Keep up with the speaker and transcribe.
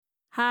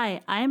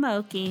Hi, I'm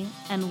Oki,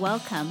 and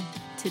welcome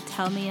to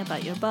Tell Me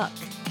About Your Book.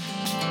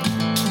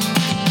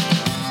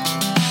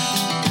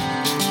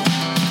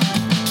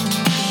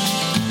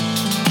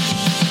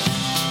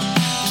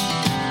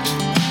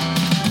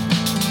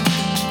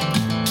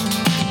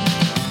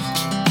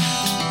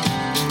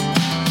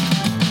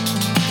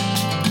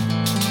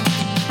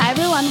 Hi,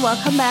 everyone.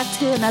 Welcome back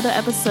to another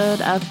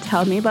episode of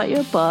Tell Me About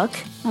Your Book.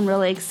 I'm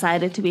really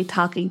excited to be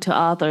talking to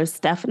author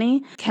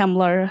Stephanie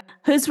Kemler,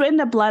 who's written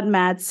the Blood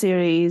Mad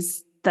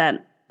series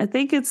that I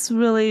think it's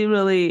really,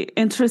 really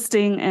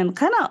interesting and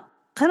kind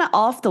of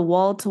off the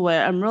wall to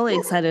where I'm really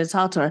excited to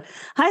talk to her.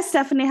 Hi,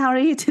 Stephanie. How are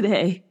you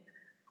today?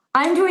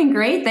 I'm doing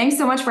great. Thanks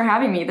so much for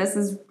having me.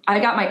 I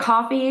got my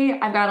coffee.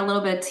 I've got a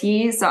little bit of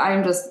tea, so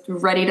I'm just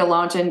ready to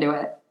launch into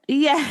it.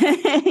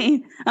 Yeah,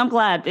 I'm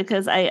glad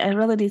because I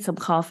really need some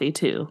coffee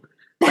too.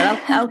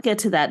 But I'll get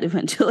to that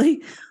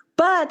eventually.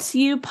 But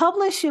you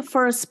published your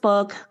first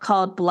book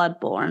called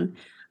Bloodborn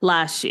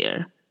last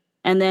year.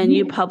 And then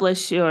you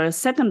published your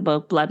second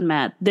book, Blood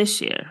Mad,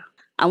 this year.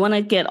 I want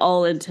to get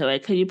all into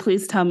it. Can you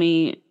please tell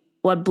me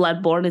what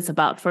Bloodborn is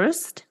about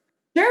first?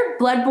 Sure.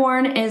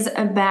 Bloodborn is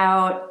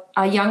about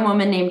a young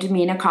woman named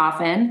Mina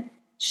Coffin.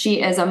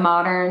 She is a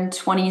modern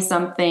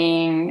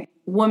 20-something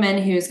woman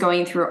who's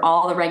going through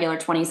all the regular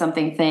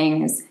 20-something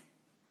things,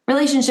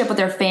 relationship with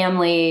her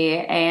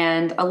family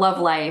and a love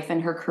life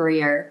and her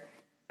career.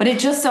 But it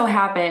just so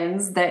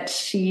happens that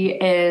she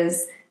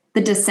is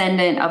the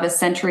descendant of a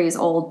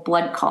centuries-old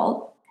blood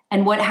cult.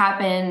 And what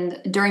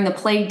happened during the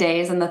plague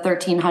days in the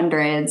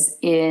 1300s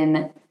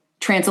in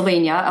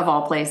Transylvania, of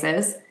all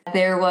places,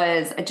 there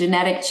was a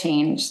genetic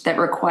change that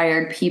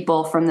required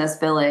people from this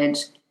village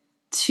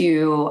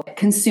to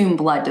consume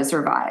blood to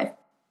survive.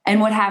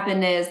 And what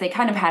happened is they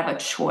kind of have a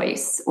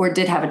choice, or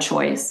did have a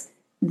choice,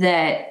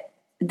 that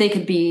they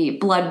could be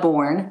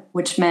bloodborn,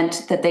 which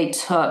meant that they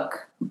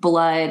took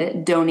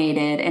blood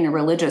donated in a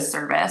religious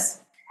service,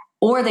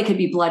 or they could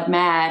be blood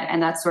mad,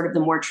 and that's sort of the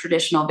more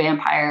traditional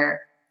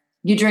vampire.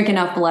 You drink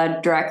enough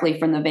blood directly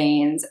from the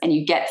veins and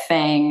you get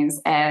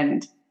fangs,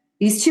 and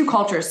these two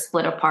cultures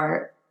split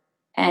apart.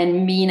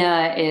 And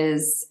Mina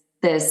is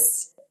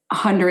this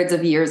hundreds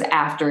of years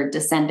after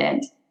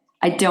descendant.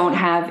 I don't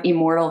have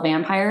immortal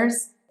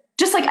vampires,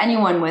 just like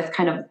anyone with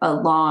kind of a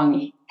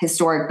long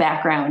historic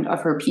background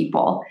of her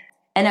people.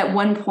 And at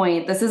one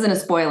point, this isn't a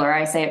spoiler,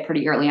 I say it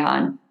pretty early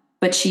on,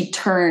 but she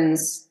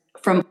turns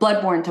from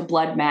bloodborn to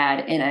blood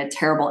mad in a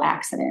terrible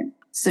accident.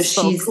 So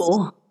she's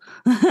cool.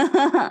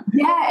 Yeah,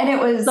 and it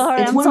was.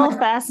 Sorry, I'm so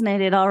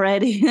fascinated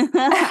already.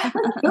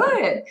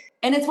 Good.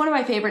 And it's one of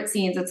my favorite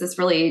scenes. It's this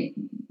really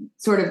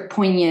sort of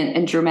poignant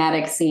and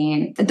dramatic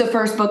scene. The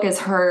first book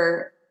is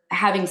her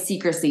having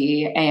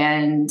secrecy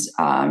and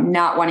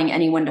not wanting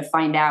anyone to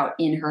find out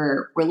in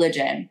her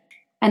religion.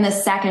 And the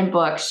second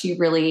book, she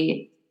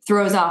really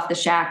throws off the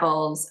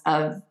shackles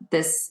of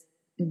this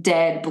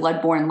dead,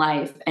 bloodborne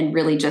life and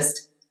really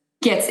just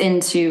gets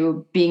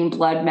into being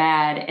blood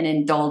mad and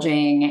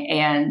indulging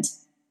and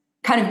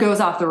kind of goes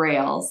off the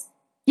rails.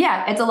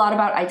 Yeah, it's a lot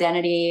about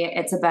identity.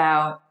 It's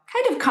about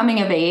kind of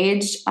coming of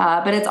age,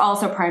 but it's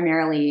also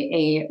primarily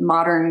a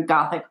modern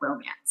Gothic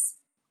romance.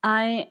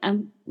 I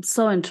am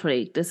so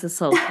intrigued. This is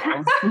so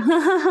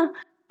cool.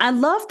 I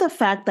love the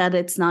fact that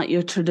it's not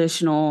your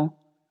traditional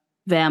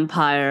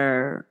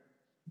vampire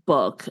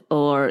book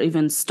or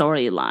even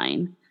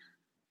storyline.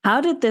 How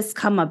did this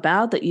come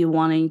about that you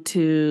wanting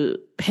to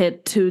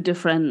pit two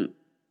different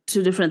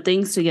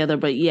things together,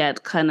 but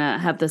yet kind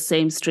of have the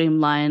same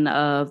streamline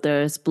of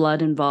there's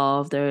blood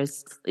involved,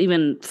 there's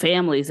even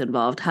families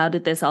involved? How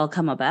did this all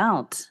come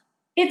about?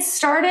 It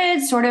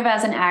started sort of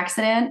as an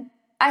accident.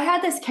 I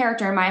had this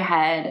character in my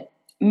head,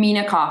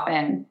 Mina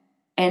Coffin,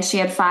 and she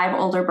had 5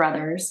 older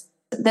brothers.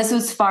 This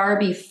was far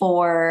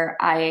before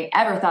I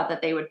ever thought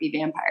that they would be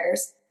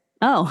vampires.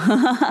 Oh.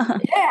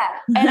 Yeah.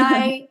 And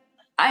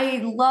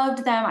I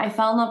loved them. I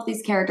fell in love with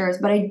these characters,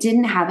 but I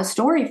didn't have a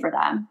story for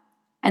them.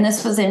 And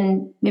this was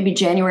in maybe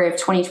January of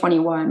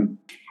 2021.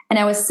 And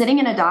I was sitting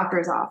in a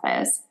doctor's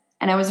office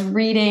and I was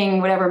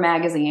reading whatever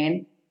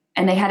magazine,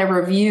 and they had a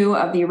review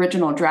of the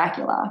original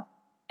Dracula.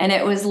 And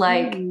it was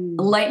like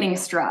lightning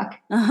struck.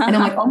 And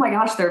I'm like, oh my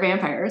gosh, they're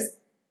vampires,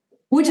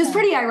 which is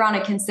pretty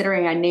ironic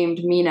considering I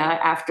named Mina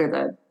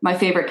after my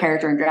favorite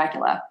character in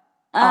Dracula.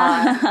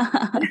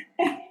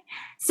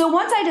 So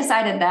once I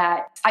decided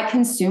that, I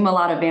consume a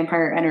lot of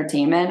vampire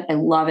entertainment. I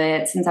love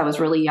it since I was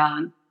really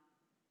young.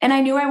 And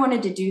I knew I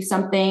wanted to do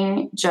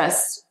something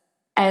just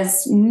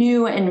as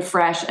new and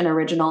fresh and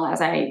original as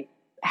I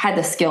had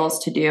the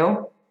skills to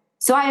do.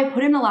 So I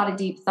put in a lot of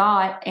deep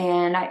thought,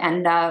 and I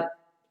ended up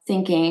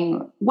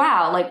thinking,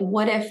 wow, like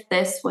what if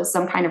this was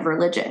some kind of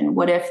religion?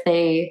 What if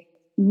they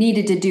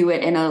needed to do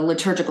it in a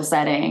liturgical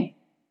setting?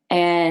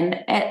 And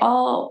it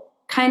all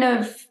kind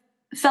of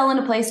fell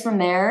into place from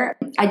there.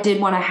 I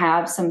did want to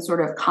have some sort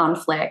of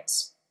conflict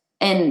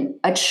and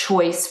a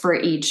choice for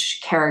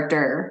each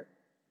character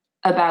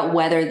about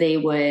whether they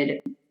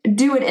would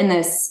do it in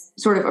this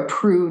sort of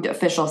approved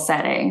official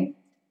setting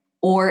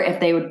or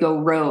if they would go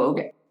rogue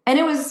And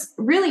it was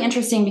really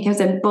interesting because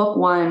in book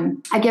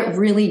one, I get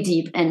really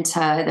deep into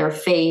their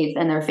faith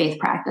and their faith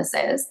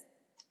practices.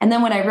 And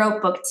then when I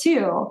wrote book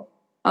two,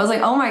 I was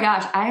like, oh my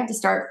gosh, I have to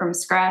start from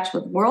scratch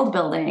with world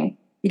building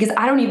because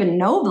I don't even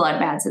know Blood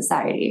Mad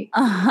Society.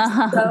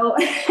 So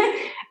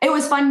it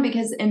was fun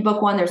because in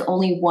book one, there's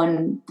only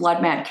one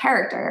Blood Mad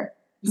character.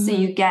 Mm-hmm. So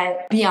you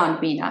get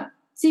beyond Mina.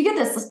 So you get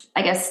this,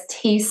 I guess,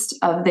 taste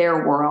of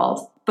their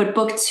world. But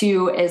book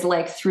two is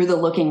like through the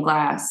looking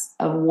glass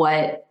of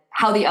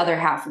how the other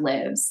half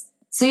lives.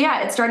 So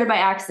yeah, it started by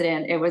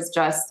accident. It was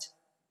just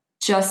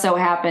so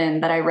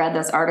happened that I read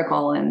this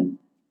article and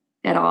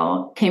it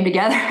all came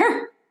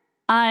together.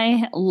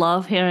 I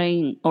love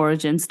hearing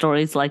origin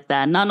stories like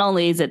that. Not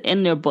only is it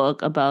in your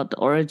book about the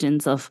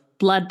origins of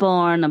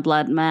Bloodborn and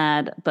Blood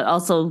Mad, but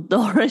also the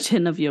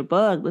origin of your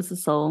book. This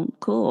is so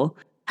cool.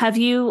 Have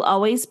you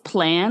always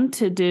planned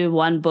to do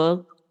one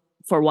book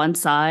for one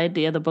side,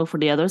 the other book for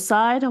the other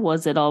side?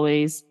 Was it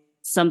always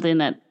something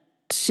that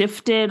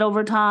shifted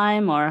over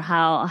time, or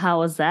how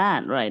was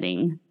that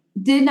writing?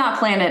 Did not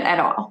plan it at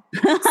all.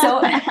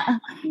 So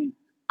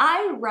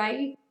I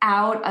write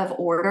out of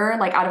order,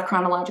 like out of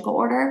chronological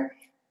order.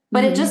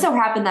 But it just so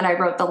happened that I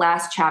wrote the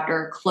last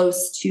chapter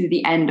close to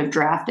the end of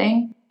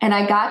drafting. And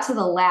I got to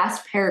the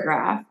last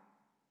paragraph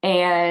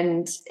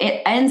and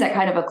it ends at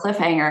kind of a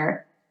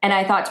cliffhanger. And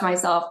I thought to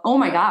myself, oh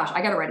my gosh,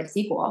 I got to write a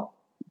sequel.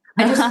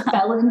 I just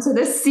fell into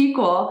this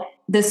sequel.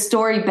 The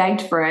story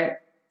begged for it.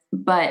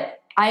 But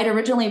I had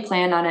originally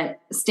planned on it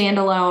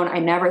standalone. I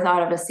never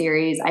thought of a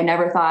series. I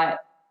never thought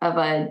of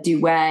a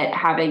duet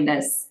having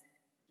this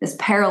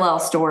parallel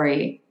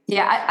story.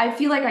 Yeah, I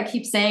feel like I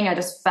keep saying I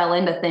just fell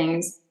into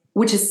things,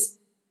 which is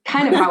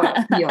kind of how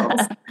it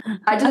feels.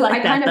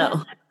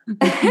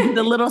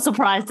 The little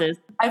surprises.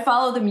 I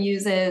follow the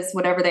muses,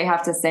 whatever they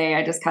have to say.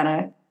 I just kind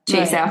of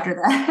chase after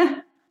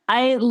that.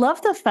 I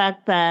love the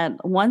fact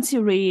that once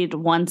you read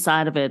one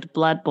side of it,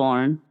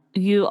 Bloodborn,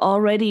 you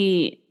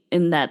already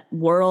in that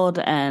world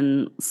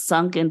and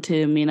sunk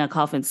into Mina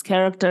Coffin's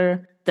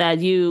character that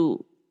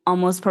you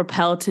almost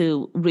propelled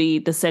to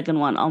read the second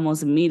one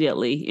almost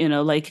immediately,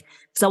 like,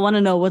 because I want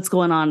to know what's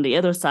going on the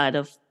other side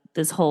of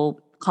this whole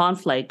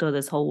conflict or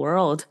this whole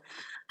world.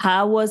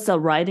 How was the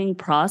writing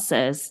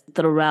process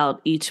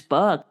throughout each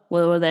book?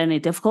 Were there any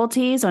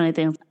difficulties or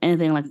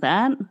anything like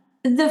that?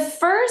 The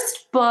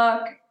first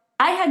book,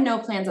 I had no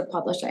plans of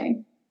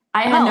publishing.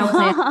 I had no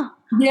plans.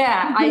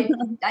 Yeah,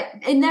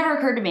 it never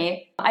occurred to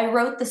me. I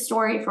wrote the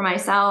story for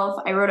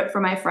myself. I wrote it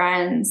for my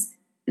friends.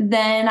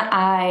 Then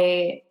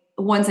I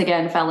once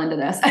again fell into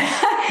this.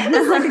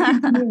 It's like a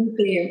continuing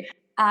theme.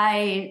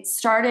 I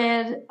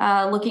started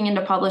looking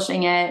into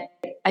publishing it.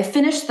 I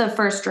finished the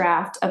first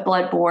draft of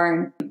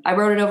Bloodborn. I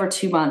wrote it over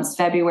 2 months,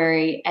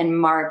 February and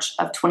March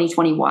of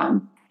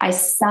 2021. I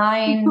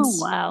signed. Oh,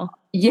 wow.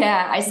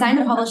 Yeah, I signed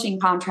a publishing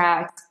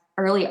contract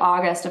early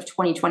August of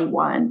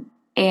 2021.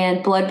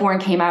 And Bloodborn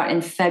came out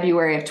in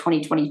February of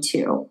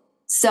 2022.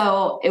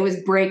 So it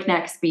was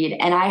breakneck speed.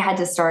 And I had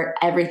to start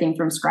everything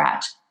from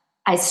scratch.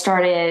 I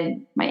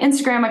started my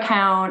Instagram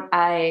account.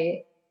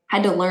 I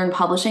had to learn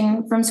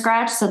publishing from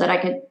scratch so that I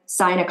could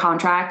sign a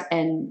contract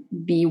and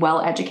be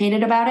well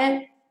educated about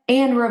it,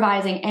 and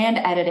revising and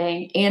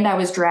editing. And I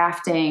was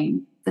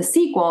drafting the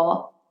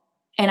sequel.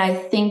 And I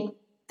think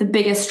the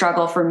biggest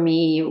struggle for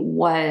me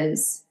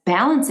was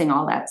balancing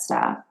all that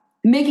stuff,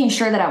 making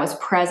sure that I was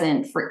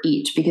present for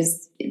each,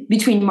 because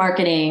between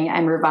marketing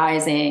and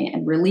revising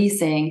and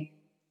releasing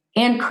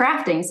and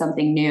crafting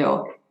something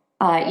new,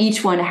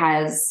 each one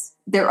has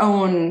their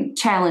own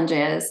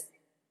challenges.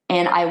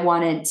 And I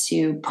wanted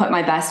to put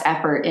my best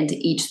effort into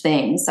each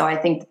thing. So I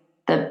think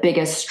the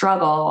biggest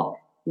struggle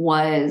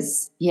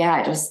was,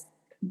 just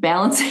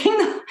balancing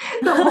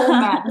the whole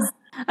mess.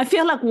 I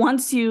feel like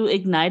once you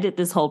ignited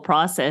this whole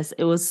process,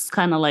 it was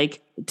kind of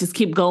like just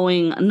keep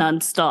going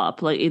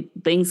nonstop. Like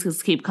things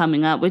just keep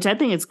coming up, which I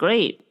think is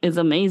great. It's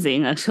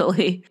amazing,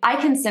 actually. I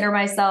consider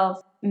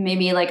myself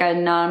maybe like a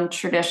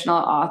non-traditional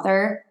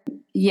author.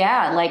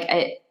 Yeah, like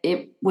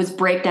it was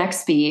breakneck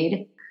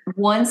speed.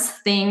 Once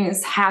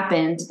things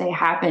happened, they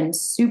happened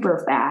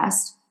super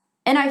fast.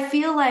 And I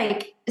feel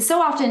like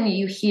so often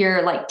you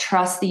hear like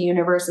trust the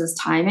universe's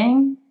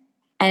timing.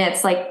 And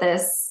it's like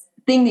this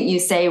thing that you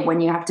say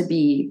when you have to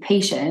be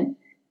patient.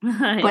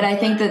 Right. But I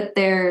think that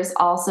there's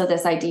also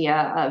this idea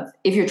of,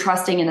 if you're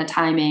trusting in the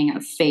timing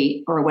of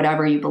fate or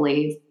whatever you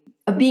believe,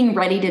 of being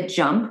ready to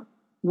jump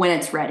when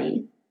it's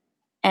ready.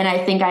 And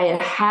I think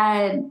I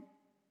had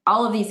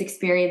all of these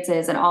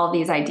experiences and all of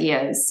these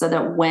ideas so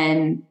that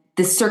when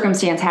this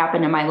circumstance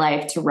happened in my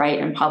life to write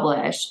and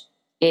publish,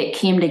 it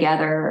came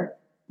together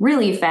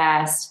really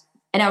fast.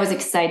 And I was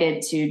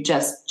excited to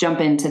just jump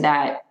into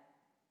that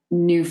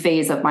new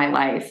phase of my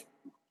life.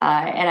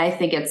 And I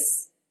think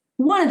it's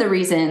one of the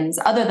reasons,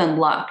 other than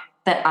luck,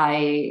 that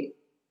I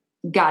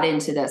got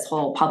into this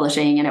whole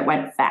publishing and it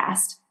went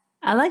fast.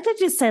 I like that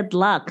you said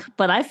luck,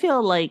 but I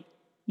feel like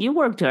you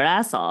worked your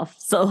ass off.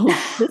 So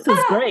this is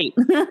great.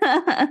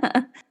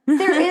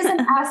 There is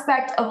an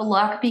aspect of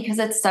luck because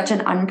it's such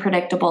an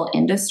unpredictable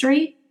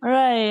industry.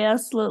 Right.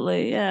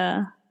 Absolutely.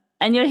 Yeah.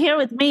 And you're here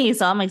with me,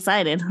 so I'm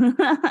excited.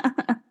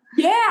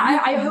 Yeah,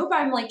 I hope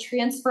I'm like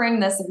transferring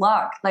this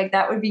luck. Like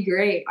that would be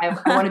great. I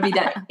want to be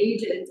that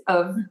agent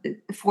of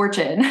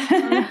fortune.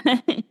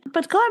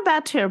 But going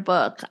back to your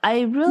book,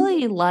 I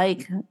really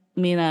like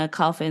Mina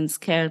Coffin's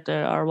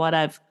character or what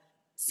I've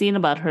seen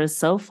about her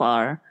so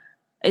far.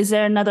 Is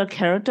there another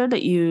character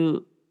that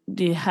you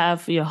do you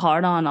have your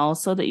heart on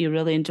also that you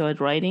really enjoyed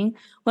writing?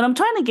 What I'm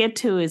trying to get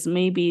to is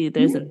maybe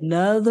there's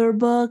another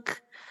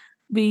book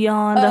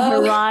beyond the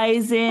Oh,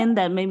 horizon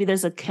that maybe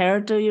there's a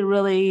character you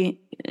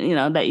really,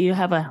 that you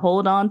have a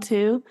hold on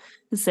to.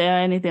 Is there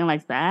anything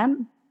like that?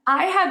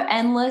 I have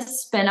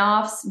endless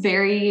spin-offs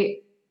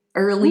very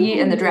early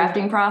in the Ooh.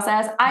 drafting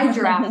process. I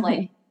draft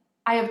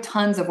I have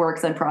tons of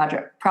works in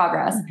project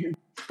progress.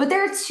 But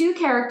there are two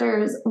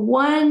characters.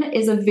 One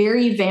is a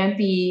very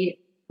vampy,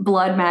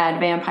 blood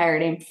mad vampire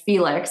named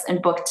Felix in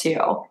book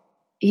 2.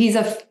 He's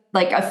a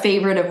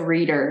favorite of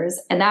readers,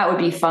 and that would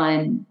be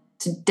fun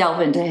to delve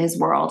into his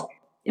world.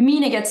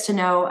 Mina gets to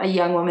know a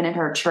young woman in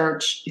her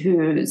church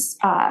who's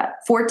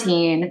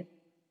 14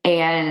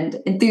 and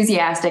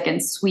enthusiastic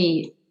and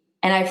sweet.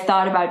 And I've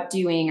thought about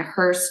doing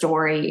her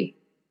story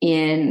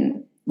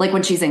in like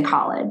when she's in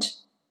college.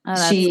 Oh,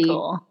 that's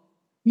cool.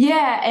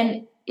 Yeah,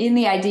 and in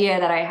the idea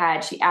that I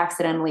had, she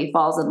accidentally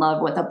falls in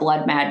love with a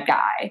blood mad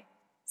guy.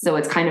 So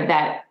it's kind of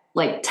that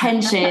like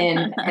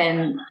tension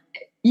and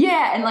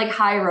like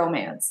high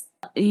romance.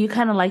 You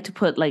kind of like to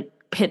put like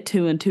pit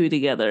 2 and 2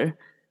 together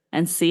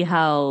and see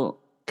how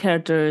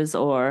characters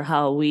or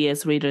how we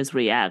as readers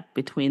react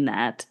between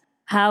that.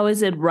 How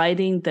is it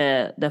writing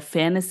the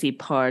fantasy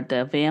part,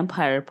 the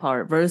vampire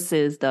part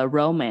versus the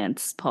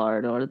romance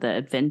part or the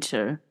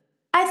adventure?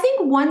 I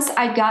think once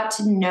I got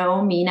to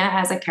know Mina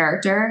as a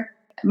character,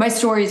 my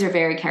stories are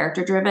very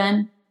character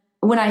driven.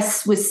 When I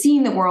was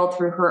seeing the world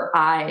through her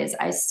eyes,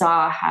 I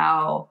saw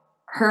how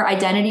her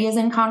identity is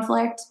in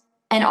conflict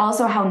and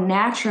also how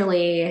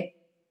naturally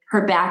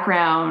her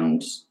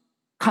background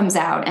comes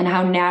out and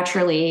how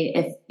naturally,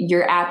 if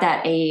you're at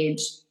that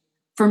age,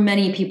 for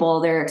many people,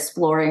 they're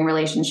exploring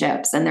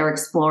relationships and they're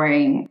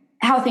exploring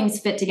how things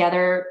fit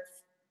together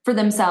for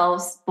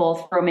themselves,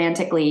 both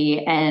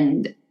romantically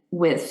and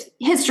with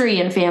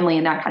history and family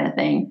and that kind of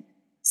thing.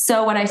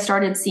 So when I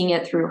started seeing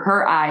it through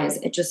her eyes,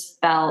 it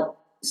just felt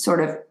sort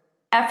of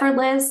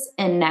effortless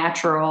and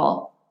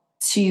natural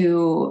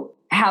to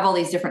have all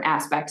these different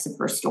aspects of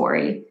her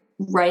story.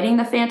 Writing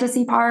the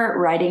fantasy part,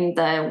 writing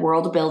the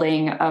world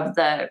building of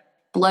the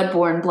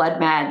Bloodborn, Blood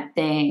Mad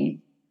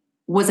thing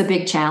was a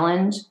big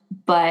challenge,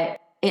 but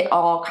it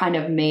all kind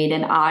of made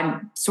an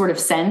odd sort of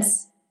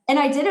sense. And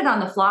I did it on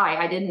the fly.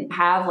 I didn't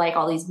have like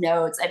all these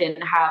notes. I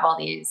didn't have all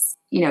these,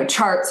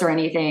 charts or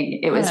anything.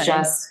 It was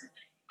just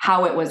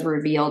how it was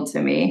revealed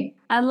to me.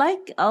 I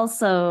like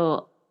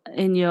also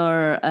in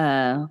your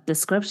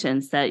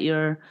descriptions that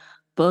your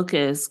book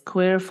is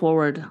queer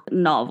forward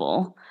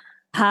novel.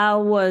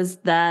 How was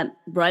that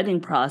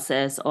writing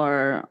process,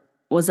 or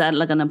was that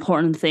like an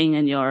important thing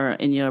in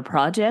your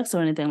projects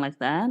or anything like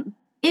that?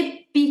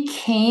 It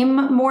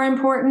became more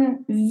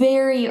important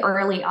very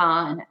early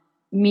on.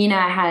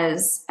 Mina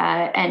has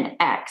an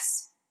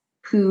ex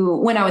who,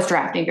 when I was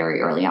drafting very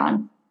early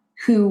on,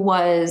 who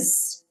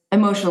was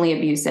emotionally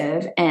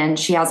abusive, and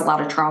she has a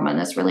lot of trauma in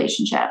this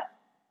relationship.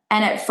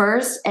 And at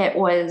first it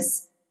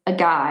was a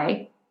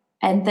guy.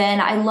 And then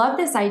I love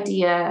this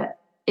idea.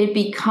 It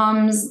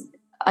becomes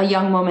a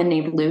young woman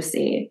named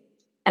Lucy.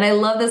 And I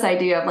love this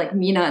idea of like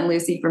Mina and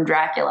Lucy from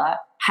Dracula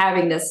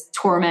having this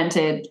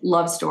tormented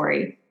love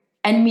story.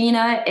 And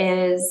Mina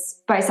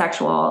is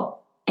bisexual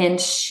and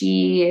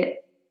she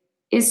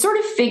is sort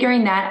of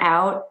figuring that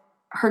out.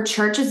 Her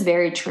church is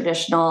very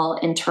traditional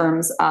in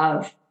terms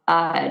of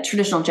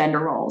traditional gender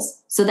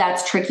roles. So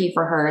that's tricky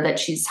for her, that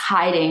she's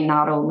hiding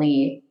not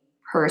only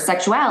her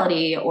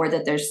sexuality or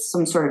that there's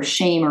some sort of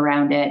shame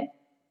around it,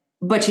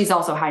 but she's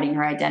also hiding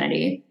her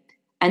identity.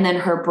 And then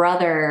her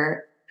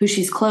brother, who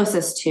she's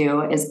closest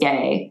to, is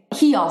gay.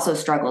 He also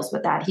struggles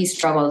with that. He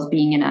struggles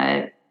being in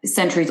a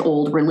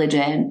centuries-old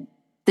religion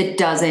that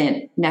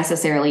doesn't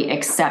necessarily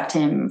accept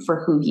him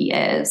for who he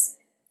is.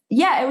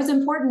 Yeah, it was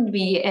important to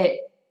me.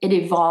 It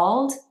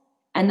evolved.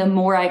 And the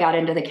more I got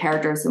into the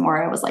characters, the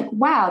more I was like,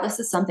 wow, this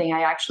is something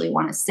I actually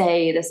want to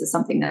say. This is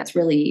something that's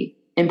really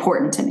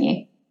important to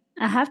me.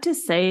 I have to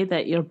say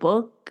that your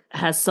book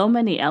has so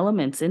many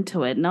elements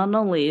into it. Not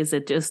only is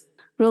it just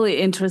really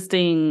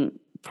interesting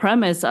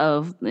premise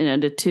of,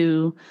 the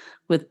two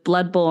with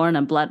Bloodborn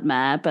and Blood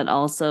Mad, but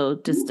also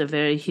just a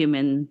very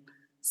human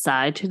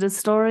side to the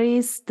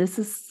stories. This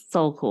is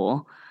so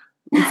cool.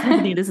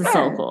 Stephanie, this is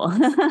so cool.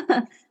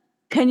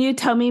 Can you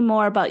tell me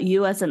more about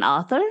you as an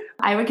author?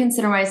 I would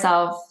consider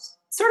myself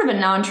sort of a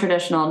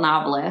non-traditional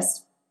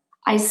novelist.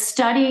 I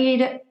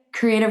studied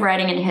creative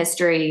writing and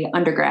history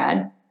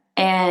undergrad,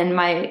 and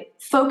my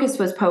focus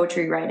was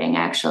poetry writing,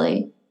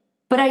 actually.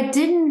 But I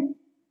didn't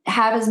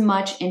have as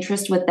much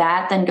interest with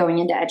that than going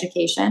into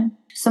education.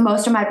 So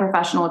most of my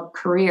professional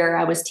career,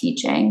 I was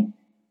teaching.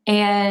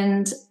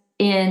 And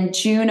in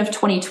June of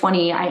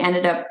 2020, I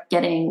ended up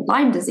getting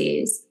Lyme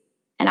disease.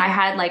 and I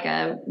had like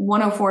a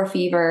 104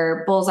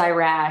 fever, bullseye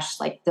rash,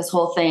 like this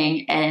whole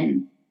thing.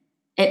 And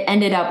it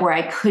ended up where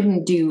I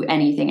couldn't do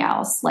anything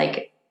else.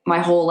 Like my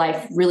whole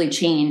life really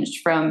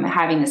changed from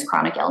having this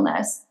chronic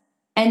illness.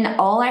 And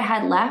all I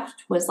had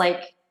left was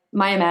like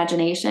my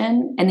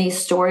imagination and these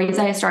stories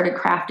I started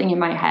crafting in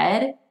my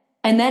head.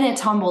 And then it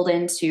tumbled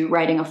into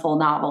writing a full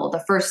novel.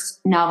 The first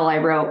novel I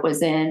wrote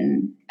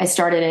I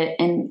started it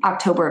in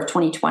October of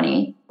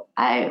 2020.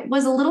 I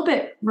was a little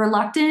bit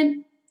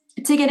reluctant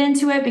to get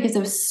into it because it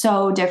was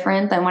so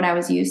different than what I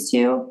was used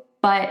to.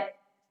 But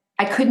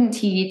I couldn't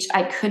teach.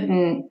 I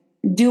couldn't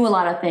do a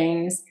lot of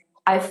things.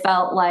 I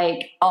felt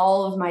like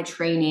all of my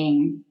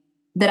training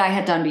that I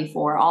had done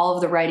before, all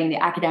of the writing,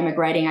 the academic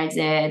writing I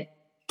did,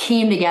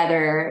 came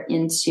together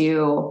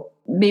into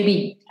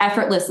maybe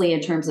effortlessly in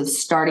terms of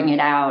starting it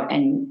out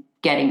and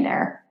getting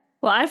there.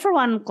 Well, I, for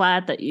one, am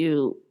glad that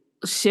you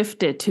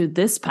shifted to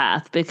this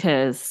path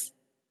because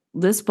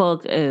this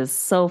book is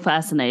so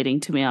fascinating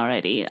to me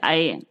already.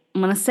 I'm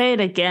going to say it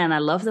again. I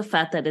love the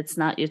fact that it's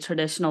not your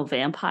traditional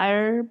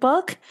vampire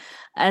book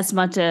as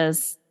much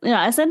as,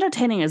 as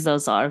entertaining as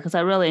those are, because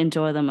I really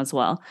enjoy them as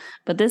well.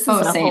 But this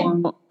is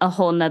a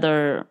whole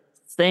nother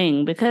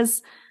thing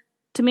because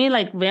to me,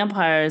 like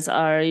vampires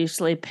are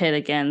usually pit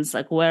against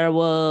like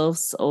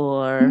werewolves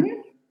or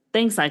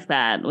things like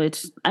that,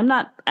 which I'm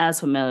not as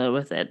familiar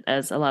with it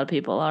as a lot of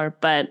people are.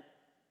 But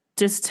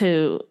just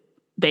to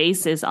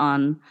base is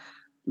on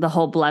the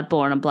whole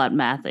Bloodborn and Blood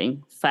Mad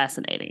thing,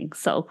 fascinating.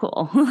 So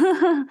cool.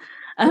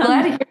 I'm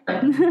glad to hear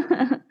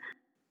it.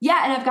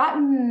 Yeah, and I've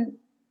gotten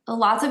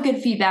lots of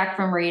good feedback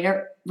from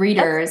readers.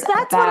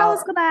 That's what I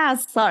was going to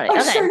ask. Sorry. Oh,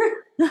 okay.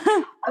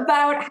 Sure.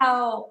 About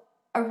how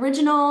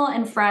original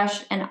and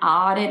fresh and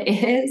odd it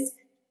is.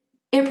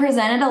 It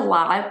presented a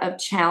lot of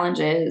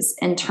challenges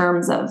in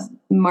terms of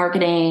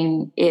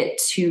marketing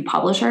it to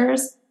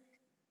publishers.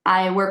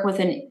 I work with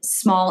a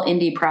small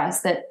indie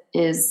press that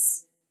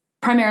is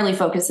primarily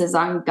focuses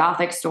on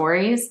Gothic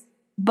stories,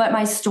 but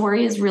my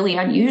story is really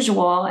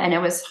unusual and it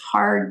was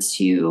hard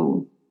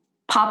to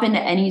pop into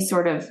any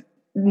sort of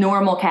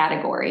normal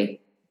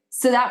category.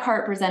 So that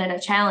part presented a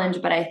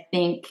challenge, but I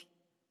think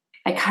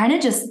I kind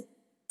of just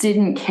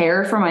didn't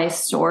care for my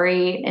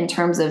story in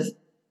terms of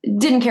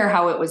didn't care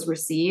how it was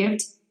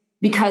received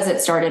because it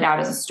started out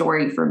as a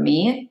story for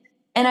me.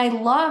 And I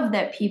love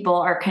that people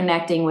are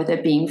connecting with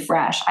it being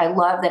fresh. I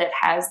love that it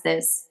has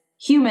this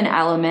human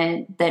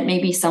element that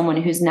maybe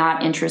someone who's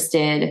not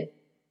interested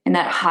in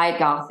that high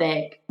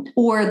Gothic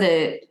or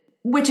the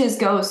witches,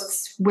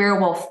 ghosts,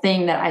 werewolf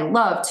thing that I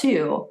love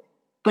too.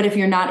 But if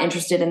you're not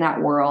interested in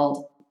that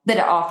world, that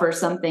it offers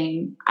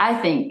something, I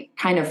think,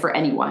 kind of for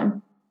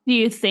anyone. Do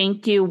you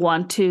think you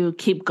want to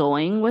keep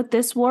going with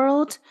this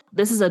world?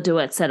 This is a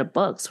duet set of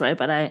books, right?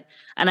 But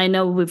I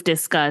know we've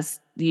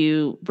discussed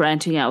you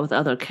branching out with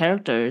other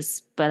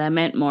characters, but I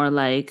meant more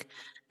like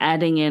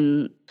adding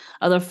in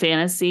other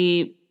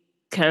fantasy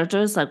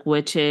characters like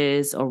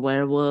witches or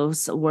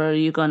werewolves. Were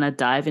you going to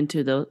dive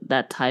into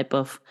that type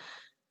of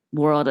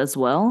world as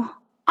well?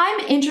 I'm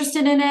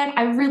interested in it.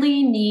 I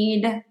really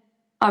need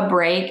a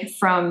break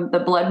from the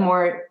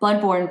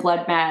Bloodborn,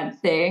 Blood Mad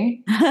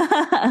thing.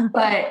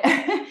 But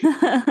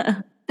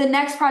the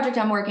next project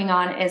I'm working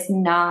on is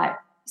not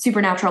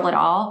supernatural at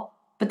all.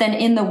 But then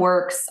in the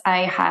works, I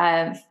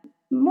have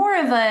more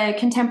of a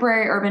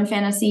contemporary urban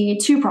fantasy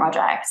 2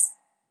 projects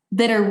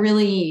that are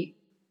really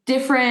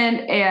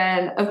different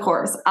and, of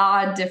course,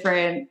 odd,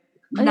 different,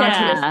 not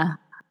traditional.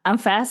 I'm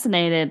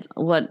fascinated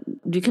what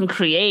you can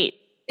create.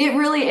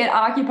 It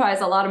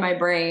occupies a lot of my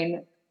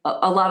brain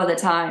a lot of the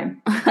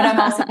time. But I'm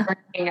also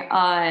working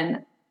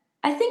on,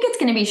 I think it's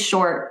going to be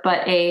short,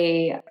 but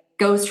a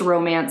ghost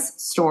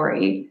romance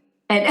story.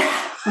 And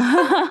so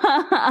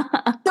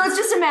it's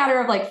just a matter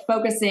of like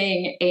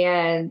focusing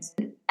and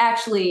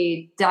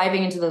actually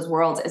diving into those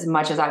worlds as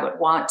much as I would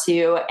want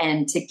to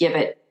and to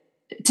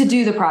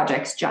do the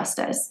projects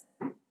justice.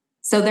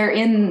 So they're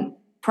in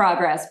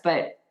progress,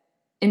 but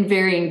in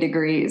varying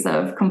degrees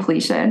of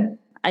completion.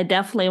 I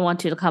definitely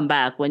want you to come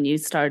back when you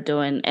start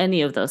doing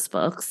any of those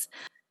books.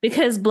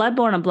 Because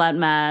Bloodborn and Blood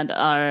Mad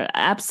are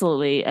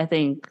absolutely, I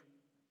think,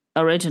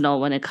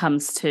 original when it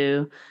comes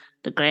to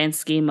the grand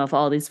scheme of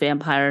all these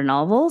vampire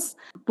novels.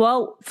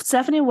 Well,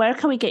 Stephanie, where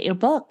can we get your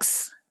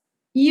books?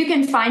 You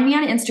can find me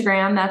on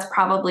Instagram. That's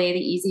probably the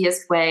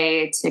easiest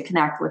way to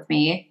connect with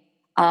me.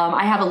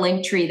 I have a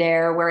link tree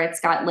there where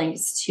it's got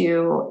links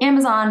to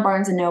Amazon,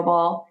 Barnes &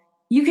 Noble.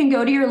 You can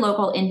go to your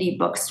local indie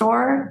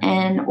bookstore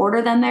and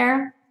order them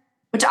there,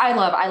 which I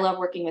love. I love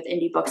working with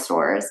indie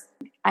bookstores.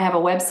 I have a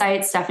website,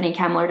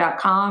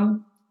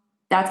 stephaniekemler.com.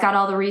 That's got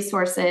all the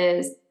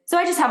resources. So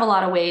I just have a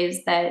lot of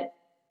ways that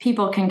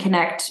people can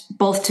connect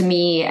both to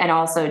me and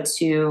also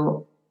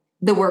to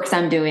the works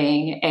I'm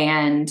doing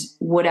and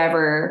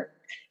whatever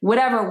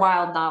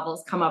wild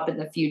novels come up in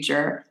the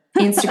future.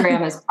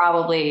 Instagram is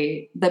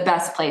probably the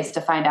best place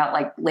to find out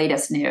like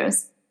latest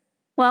news.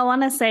 Well, I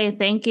want to say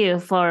thank you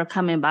for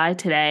coming by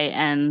today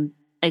and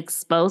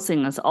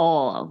exposing us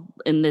all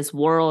in this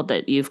world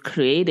that you've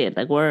created.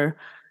 Like we're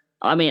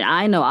I mean,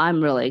 I know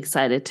I'm really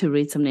excited to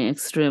read something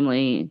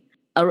extremely,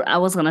 I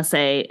was going to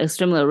say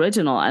extremely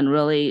original and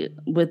really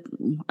with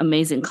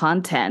amazing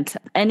content.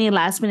 Any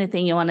last minute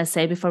thing you want to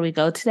say before we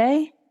go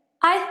today?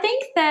 I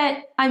think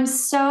that I'm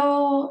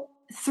so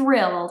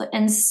thrilled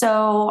and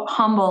so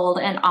humbled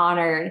and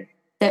honored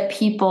that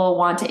people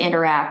want to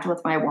interact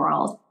with my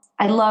world.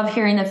 I love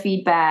hearing the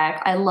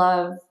feedback. I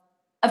love,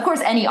 of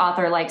course, any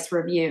author likes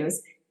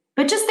reviews,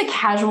 but just the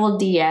casual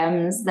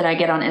DMs that I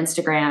get on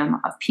Instagram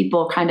of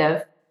people kind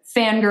of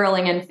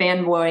fangirling and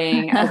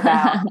fanboying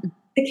about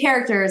the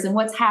characters and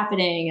what's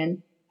happening.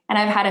 And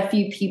I've had a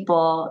few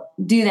people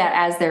do that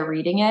as they're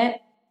reading it.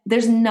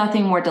 There's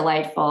nothing more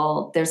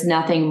delightful. There's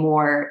nothing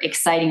more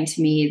exciting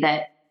to me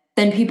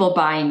than people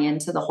buying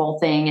into the whole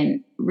thing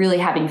and really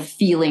having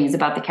feelings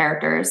about the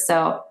characters.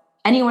 So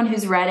anyone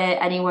who's read it,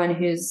 anyone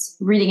who's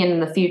reading it in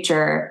the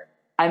future,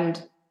 I'm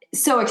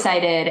so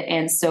excited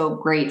and so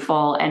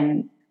grateful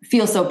and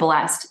feel so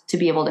blessed to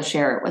be able to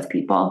share it with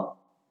people.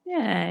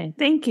 Yay.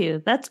 Thank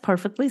you. That's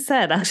perfectly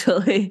said,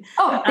 actually.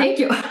 Oh, thank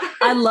you.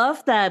 I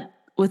love that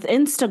with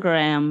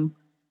Instagram,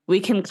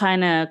 we can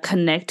kind of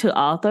connect to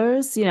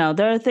authors. You know,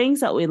 there are things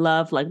that we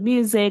love, like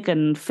music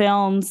and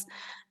films,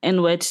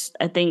 in which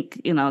I think,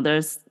 you know,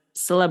 there's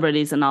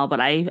celebrities and all, but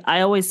I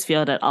always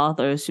feel that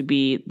authors should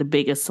be the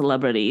biggest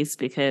celebrities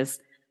because,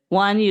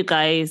 one, you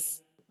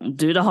guys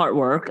do the hard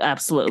work,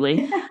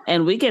 absolutely,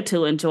 and we get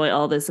to enjoy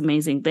all these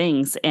amazing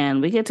things,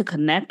 and we get to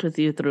connect with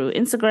you through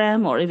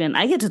Instagram, or even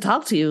I get to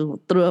talk to you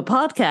through a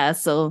podcast.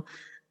 So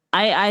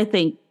I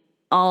think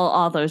all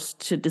authors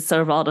should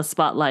deserve all the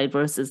spotlight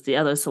versus the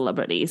other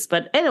celebrities.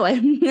 But anyway.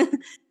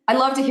 I'd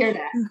love to hear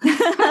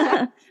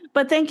that.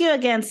 But thank you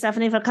again,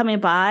 Stephanie, for coming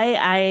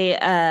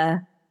by.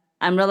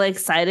 I'm really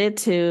excited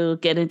to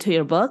get into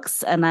your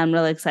books, and I'm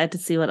really excited to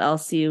see what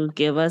else you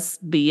give us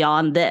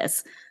beyond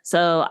this.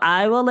 So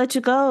I will let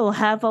you go.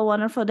 Have a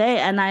wonderful day,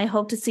 and I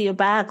hope to see you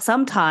back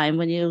sometime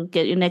when you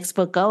get your next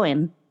book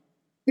going.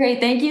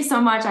 Great. Thank you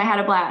so much. I had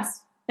a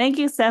blast. Thank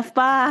you, Steph.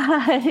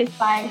 Bye.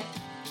 Bye.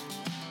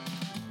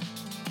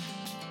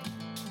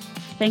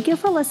 Thank you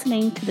for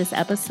listening to this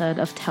episode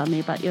of Tell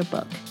Me About Your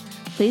Book.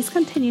 Please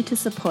continue to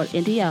support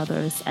indie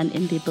authors and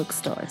indie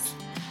bookstores.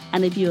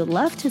 And if you would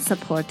love to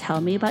support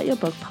Tell Me About Your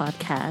Book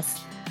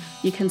podcast,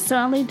 you can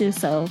certainly do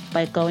so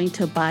by going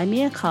to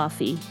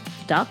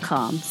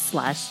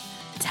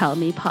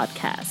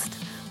buymeacoffee.com/tellmepodcast,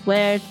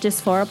 where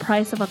just for a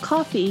price of a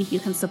coffee, you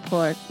can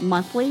support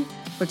monthly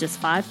for just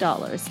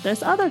 $5.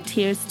 There's other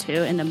tiers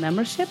too in the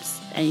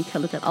memberships, and you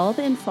can look at all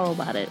the info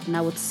about it, and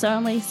I would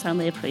certainly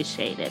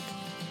appreciate it.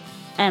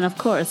 And of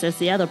course, there's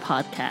the other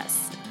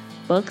podcast,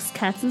 Books,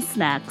 Cats, and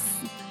Snacks,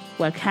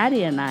 where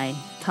Caddy and I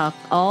talk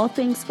all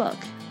things book,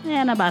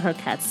 and about her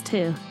cats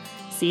too.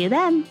 See you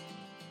then!